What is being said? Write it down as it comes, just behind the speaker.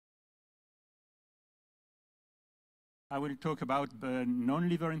I will talk about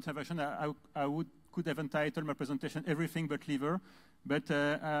non-liver intervention. Could have entitled my presentation "Everything but Liver," but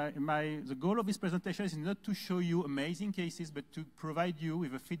the goal of this presentation is not to show you amazing cases, but to provide you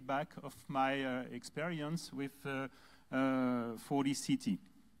with a feedback of my experience with 4D-CT.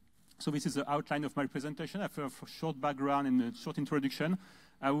 So this is the outline of my presentation. After a short background and a short introduction,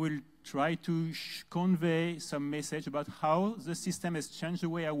 I will try to convey some message about how the system has changed the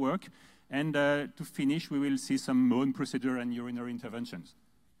way I work. And to finish, we will see some bone procedure and urinary interventions.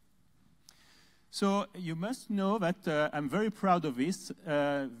 So you must know that I'm very proud of this.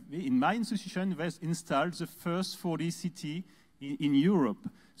 In my institution, we installed the first 4D-CT in Europe.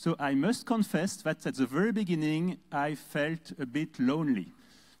 So I must confess that at the very beginning, I felt a bit lonely.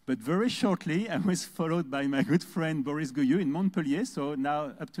 But very shortly, I was followed by my good friend Boris Goyou in Montpellier. So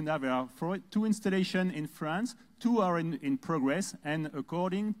now, up to now, there are 2 installations in France, 2 are in progress, and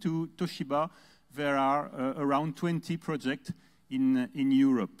according to Toshiba, there are around 20 projects in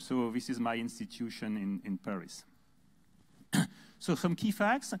Europe. So this is my institution in Paris. So some key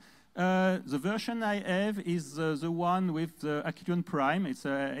facts. The version I have is the one with the Achillion Prime. It's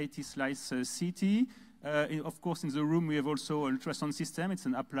a 80-slice CT. Of course, in the room, we have also an ultrasound system. It's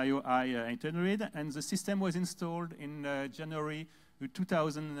an Aplio i800, and the system was installed in January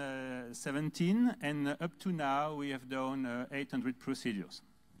 2017, and up to now, we have done 800 procedures.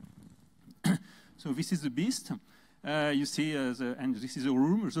 So this is the beast. You see, and this is a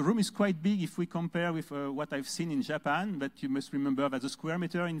room. The room is quite big if we compare with what I've seen in Japan, but you must remember that the square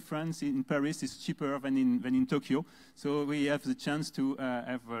meter in France, in Paris, is cheaper than in Tokyo. So we have the chance to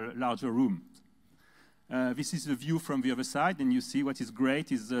have a larger room. This is the view from the other side, and you see what is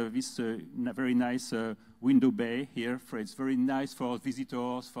great is this very nice window bay here. It's very nice for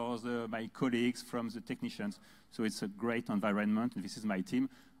visitors, for my colleagues, from the technicians. So it's a great environment, and this is my team.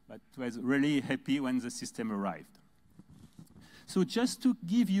 But I was really happy when the system arrived. So just to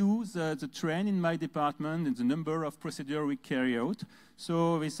give you the trend in my department and the number of procedures we carry out.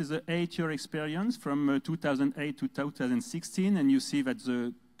 So this is an 8-year experience from 2008 to 2016, and you see that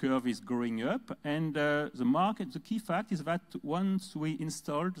the curve is growing up, and the key fact is that once we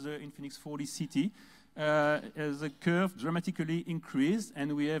installed the Infinix 4D-CT, the curve dramatically increased,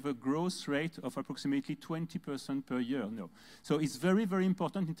 and we have a growth rate of approximately 20% per year now. So it's very, very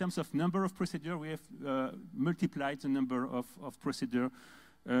important in terms of number of procedures. We have multiplied the number of procedures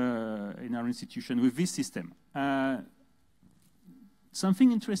in our institution with this system.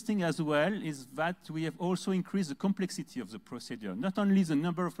 Something interesting as well is that we have also increased the complexity of the procedure. Not only the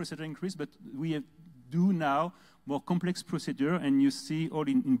number of procedures increased, but we do now more complex procedure, and you see all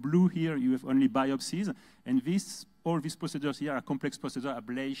in blue here, you have only biopsies, and all these procedures here are complex procedures: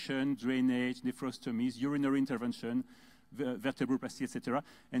 ablation, drainage, nephrostomies, urinary intervention, vertebroplasty, etc.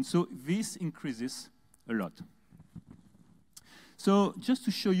 And so this increases a lot. So just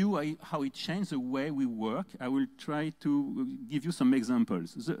to show you how it changed the way we work, I will try to give you some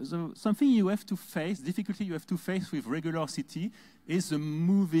examples. Something you have to face, difficulty you have to face with regular CT is the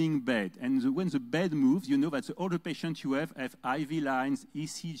moving bed. And when the bed moves, you know that the older patients you have IV lines,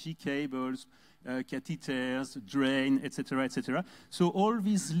 ECG cables, catheters, drain, etc., etc. So all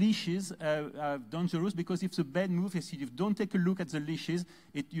these leashes are dangerous because if the bed moves, if you don't take a look at the leashes,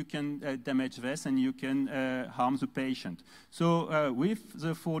 you can damage this and you can harm the patient. So with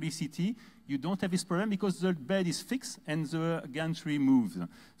the 4D-CT, you don't have this problem because the bed is fixed and the gantry moves.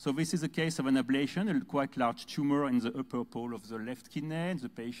 So this is a case of an ablation, a quite large tumor in the upper pole of the left kidney. The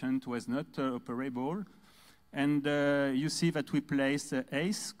patient was not operable. And you see that we place 8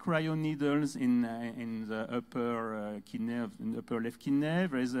 cryoneedles in the upper kidney, in the upper left kidney.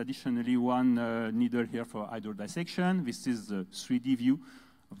 There is additionally 1 needle here for hydrodissection. This is the 3D view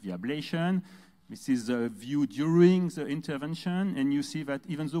of the ablation. This is the view during the intervention, and you see that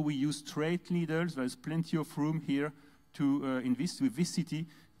even though we use straight needles, there's plenty of room here to with this CT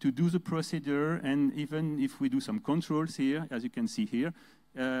to do the procedure. And even if we do some controls here, as you can see here,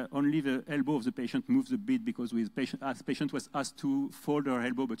 only the elbow of the patient moves a bit because the patient was asked to fold her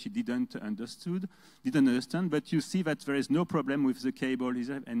elbow, but she didn't understand. But you see that there is no problem with the cable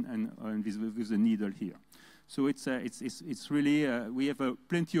and with the needle here. So it's really, we have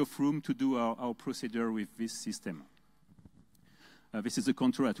plenty of room to do our procedure with this system. This is the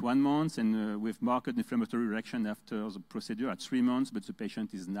control at 1 month, and with marked inflammatory reaction after the procedure at 3 months, but the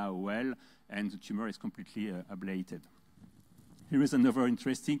patient is now well, and the tumor is completely ablated. Here is another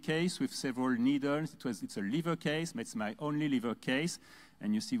interesting case with several needles. It's a liver case, but it's my only liver case.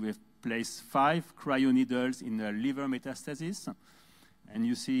 And you see we have placed 5 cryoneedles in the liver metastasis. And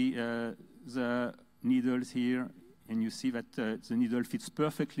you see the needles here and you see that the needle fits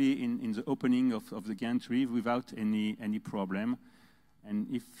perfectly in the opening of the gantry without any problem. And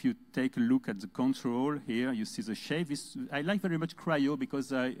if you take a look at the control here, you see the shape. I like very much cryo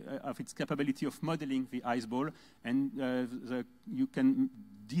because of its capability of modeling the ice ball, and you can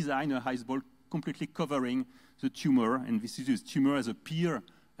design a ice ball completely covering the tumor, and this is the tumor as a peer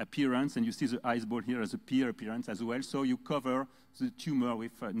appearance, and you see the ice ball here as a peer appearance as well, so you cover the tumor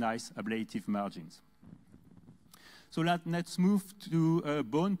with nice ablative margins. So let's move to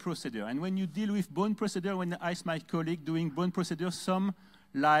bone procedure. And when you deal with bone procedure, when I ask my colleague doing bone procedure, some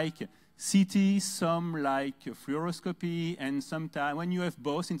like CT, some like fluoroscopy, and sometimes when you have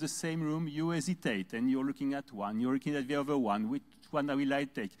both in the same room, you hesitate, and you're looking at one, you're looking at the other one, which one will I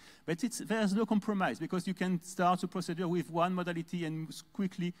take? But there's no compromise, because you can start the procedure with one modality and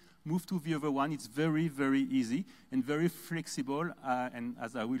exquisitely move to the other one. It's very, very easy and very flexible, and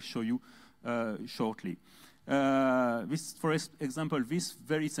as I will show you shortly. This, for example,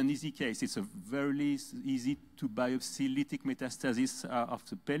 it's an easy case. It's a very easy to biopsy lytic metastasis of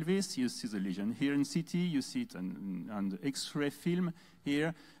the pelvis. You see the lesion here in CT. You see it on the X-ray film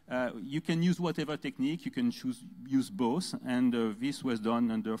here. You can use whatever technique. You can use both. And this was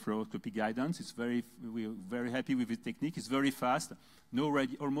done under fluoroscopy guidance. We're very happy with the technique. It's very fast.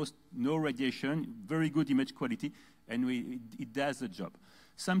 Almost no radiation. Very good image quality, and it does the job.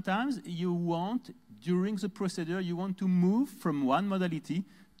 Sometimes during the procedure, you want to move from one modality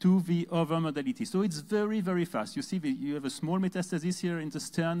to the other modality. So it's very, very fast. You see, you have a small metastasis here in the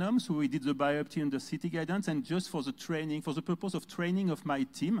sternum, so we did the biopsy under CT guidance, and just for the training, for the purpose of training of my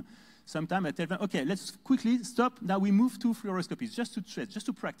team, sometimes I tell them, okay, let's quickly stop. Now we move to fluoroscopy, just to test, just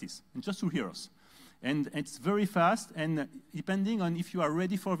to practice, and just to hear us. And it's very fast, and depending on if you are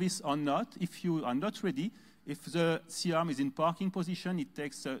ready for this or not, if you are not ready, if the C-arm is in parking position, it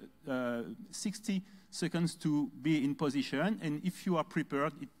takes 60 seconds to be in position, and if you are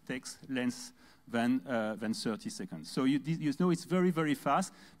prepared, it takes less than 30 seconds. So you know it's very, very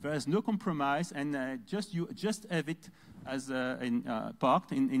fast. There is no compromise, and you just have it as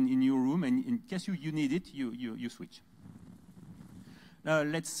parked in your room, and in case you need it, you switch. Now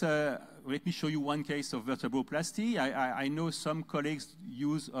let me show you one case of vertebroplasty. I know some colleagues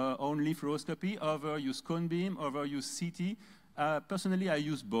use only fluoroscopy, others use cone beam, others use CT. Personally, I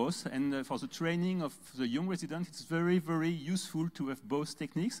use both, and for the training of the young resident, it's very, very useful to have both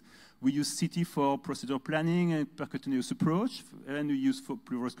techniques. We use CT for procedure planning and percutaneous approach, and we use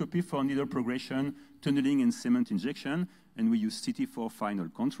fluoroscopy for needle progression, tunneling, and cement injection, and we use CT for final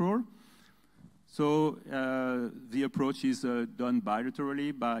control. So the approach is done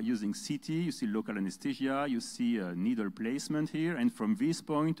bilaterally by using CT. You see local anesthesia. You see needle placement here. And from this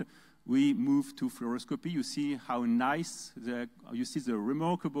point, we move to fluoroscopy. You see how nice, you see the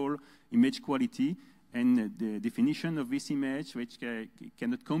remarkable image quality and the definition of this image, which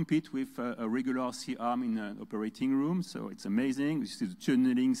cannot compete with a regular C-arm in an operating room. So it's amazing. You see the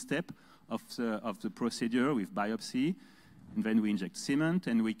tunneling step of the procedure with biopsy. And then we inject cement,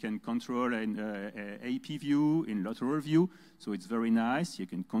 and we can control an AP view in lateral view. So it's very nice. You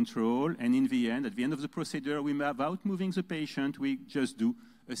can control. And in the end, at the end of the procedure, without moving the patient, we just do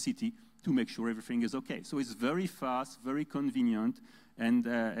a CT to make sure everything is okay. So it's very fast, very convenient, and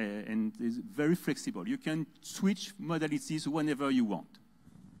it's very flexible. You can switch modalities whenever you want.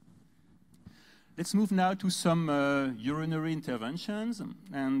 Let's move now to some urinary interventions,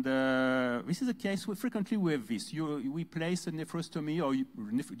 and this is a case where frequently we have this. We place a nephrostomy, or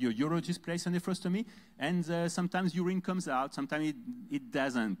your urologist places a nephrostomy, and sometimes urine comes out, sometimes it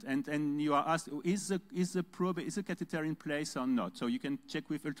doesn't, and you are asked, is the catheter in place or not? So you can check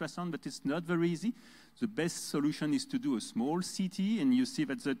with ultrasound, but it's not very easy. The best solution is to do a small CT, and you see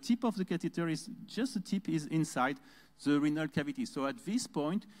that the tip of the catheter is just the tip is inside the renal cavity. So at this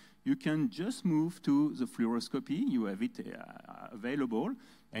point, you can just move to the fluoroscopy. You have it available,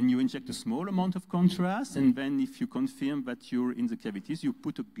 and you inject a small amount of contrast, and then if you confirm that you're in the cavities, you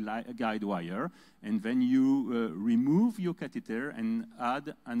put a guide wire, and then you remove your catheter and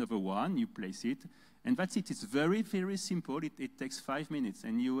add another one. You place it, and that's it. It's very, very simple. It takes 5 minutes,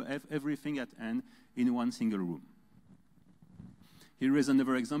 and you have everything at hand in one single room. Here is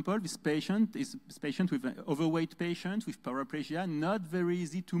another example. This patient is a patient with an overweight patient with paraplegia, not very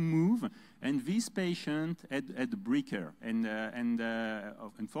easy to move, and this patient had a breaker, and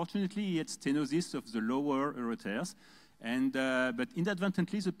unfortunately he had stenosis of the lower ureters, but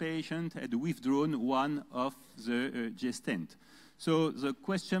inadvertently the patient had withdrawn one of the gestant. So the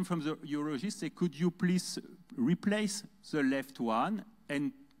question from the urologist is, could you please replace the left one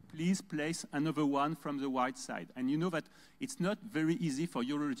and please place another one from the right side? And you know that it's not very easy for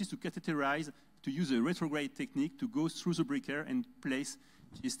urologists to catheterize to use a retrograde technique to go through the breaker and place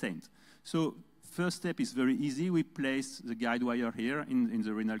G-stent. So first step is very easy. We place the guide wire here in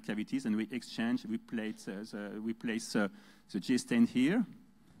the renal cavities, and we exchange. We place the G-stent here.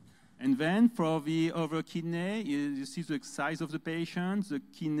 And then for the other kidney, you see the size of the patient. The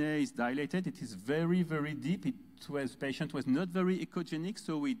kidney is dilated. It is very, very deep. The patient was not very echogenic,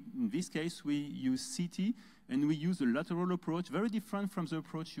 so in this case, we use CT, and we use a lateral approach, very different from the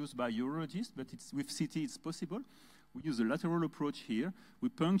approach used by urologists, but with CT it's possible. We use a lateral approach here. We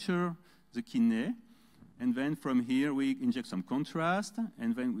puncture the kidney, and then from here we inject some contrast,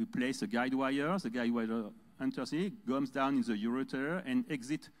 and then we place a guide wire. The guide wire enters here, comes down in the ureter, and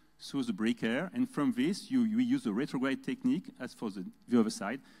exits through the breaker. And from this, we use a retrograde technique, as for the other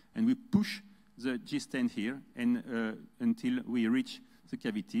side, and we push the G-stent here and until we reach the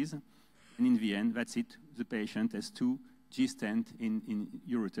cavities. And in the end, that's it. The patient has 2 G-stent in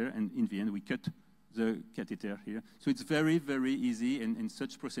ureter, and in the end, we cut the catheter here. So it's very, very easy, and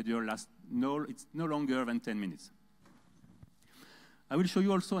such procedure lasts it's no longer than 10 minutes. I will show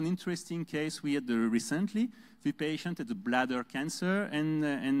you also an interesting case we had recently. The patient had a bladder cancer,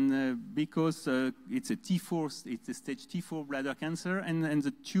 and because it's a T4, it's a stage T4 bladder cancer, and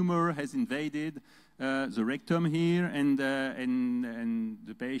the tumor has invaded the rectum here, and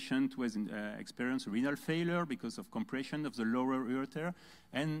the patient was experienced renal failure because of compression of the lower ureter,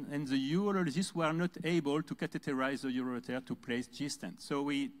 and the urologists were not able to catheterize the ureter to place G-stent. So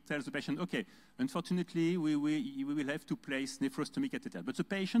we tell the patient, okay, unfortunately, we will have to place nephrostomy catheter. But the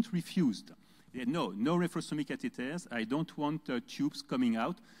patient refused. He said, no nephrostomy catheters. I don't want tubes coming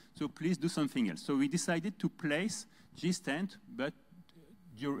out, so please do something else. So we decided to place G-stent, but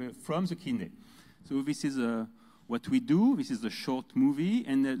from the kidney. So this is what we do. This is a short movie,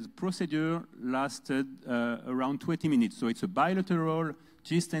 and the procedure lasted around 20 minutes. So it's a bilateral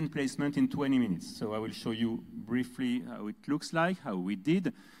G-stent placement in 20 minutes. So I will show you briefly how it looks like, how we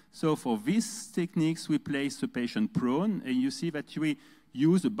did. So for these techniques, we place the patient prone, and you see that we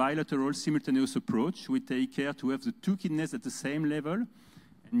use a bilateral simultaneous approach. We take care to have the 2 kidneys at the same level,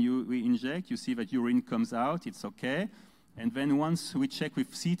 and we inject. You see that urine comes out. It's okay. And then once we check with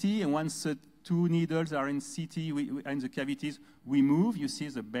CT, and once 2 needles are in CT in the cavities, we move. You see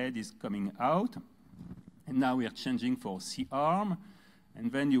the bed is coming out. And now we are changing for C-arm. And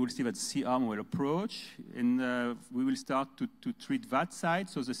then you will see that C-arm will approach. And we will start to treat that side.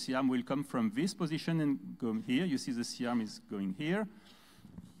 So the C-arm will come from this position and go here. You see the C-arm is going here.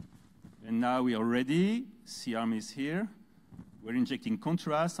 And now we are ready. C-arm is here. We're injecting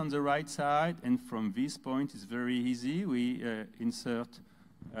contrast on the right side. And from this point, it's very easy. We insert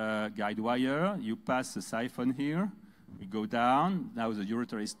guide wire. You pass the siphon here. We go down. Now the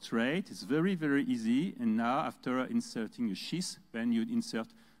ureter is straight. It's very, very easy. And now, after inserting a sheath, then you insert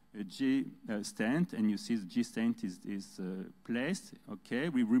a G-stent, and you see the G-stent is placed. Okay,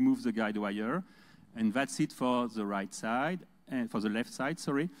 we remove the guide wire, and that's it for the right side, for the left side,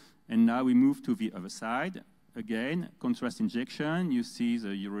 sorry. And now we move to the other side. Again, contrast injection. You see the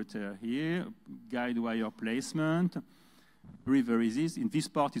ureter here, guide wire placement. Very, very easy. In this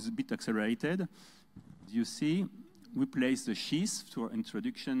part is a bit accelerated. You see, we place the sheath for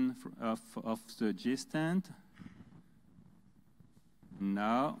introduction of the G-stent.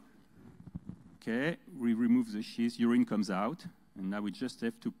 Now, okay, we remove the sheath, urine comes out, and now we just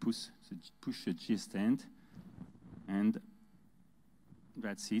have to push the G-stent, and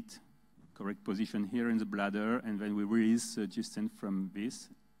that's it. Correct position here in the bladder, and then we release the G-stent from this,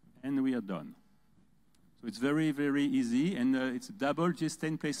 and we are done. So it's very, very easy, and it's a double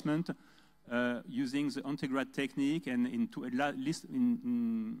G-stent placement using the Integrate technique, and in less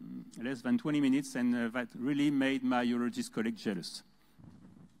than 20 minutes, and that really made my urologist colleague jealous,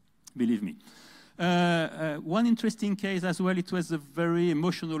 believe me. One interesting case as well, it was a very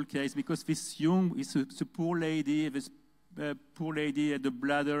emotional case, because this is a poor lady, poor lady had a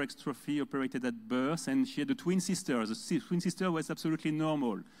bladder extrophy operated at birth, and she had a twin sister. The twin sister was absolutely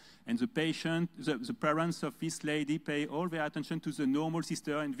normal. And the patient, the parents of this lady pay all their attention to the normal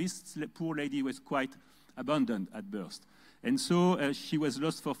sister, and this poor lady was quite abandoned at birth. And so she was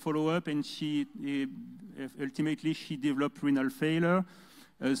lost for follow-up, and ultimately she developed renal failure.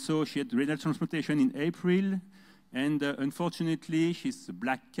 So she had renal transplantation in April, and unfortunately, she's a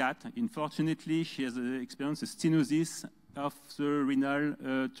black cat. Unfortunately, she has experienced a stenosis of the renal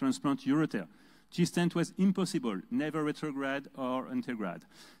transplant ureter. G-stent was impossible, never retrograde or antegrade.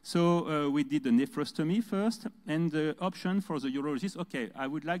 So we did a nephrostomy first, and the option for the urologist, okay, I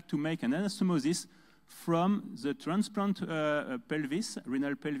would like to make an anastomosis from the transplant pelvis,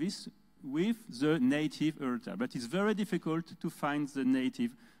 renal pelvis, with the native ureter. But it's very difficult to find the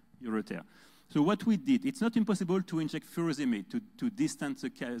native ureter. So what we did, it's not impossible to inject furosemide to distance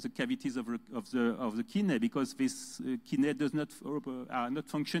the cavities of the kidney because this kidney are not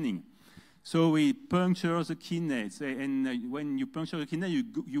functioning. So we puncture the kidney, and when you puncture the kidney,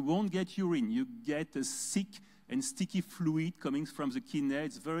 you won't get urine. You get a thick and sticky fluid coming from the kidney.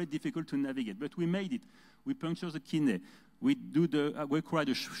 It's very difficult to navigate, but we made it. We puncture the kidney. We required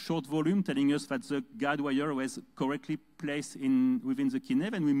a short volume telling us that the guide wire was correctly placed within the kidney.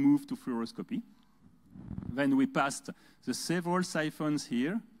 Then we moved to fluoroscopy. Then we passed the several siphons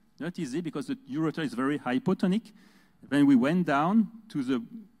here. Not easy because the ureter is very hypotonic. Then we went down to the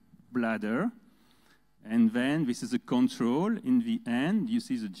bladder. And then this is the control in the end. You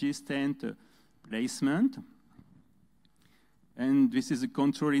see the G-stent placement. And this is a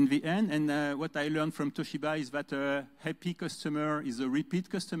control in the end. And what I learned from Toshiba is that a happy customer is a repeat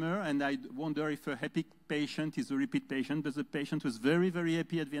customer. And I wonder if a happy patient is a repeat patient. But the patient was very, very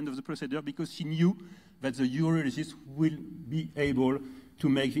happy at the end of the procedure because she knew that the urologist will be able to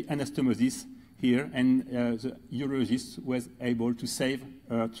make the anastomosis here. And the urologist was able to save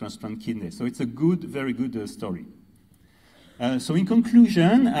her transplant kidney. So it's a good, very good story. So in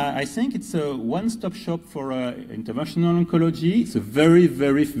conclusion, I think it's a one-stop shop for interventional oncology. It's a very,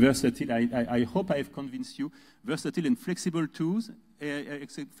 very versatile, I hope I have convinced you, versatile and flexible tools.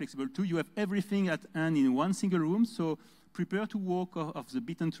 You have everything at hand in one single room, so prepare to walk off the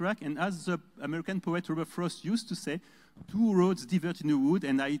beaten track. And as the American poet Robert Frost used to say, 2 roads diverge in the wood,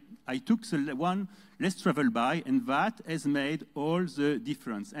 and I took the one less traveled by, and that has made all the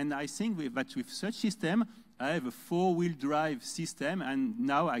difference. And I think that with such system, I have a 4-wheel drive system, and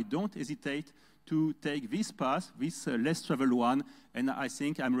now I don't hesitate to take this path, this less traveled one, and I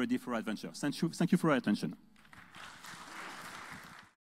think I'm ready for adventure. Thank you for your attention.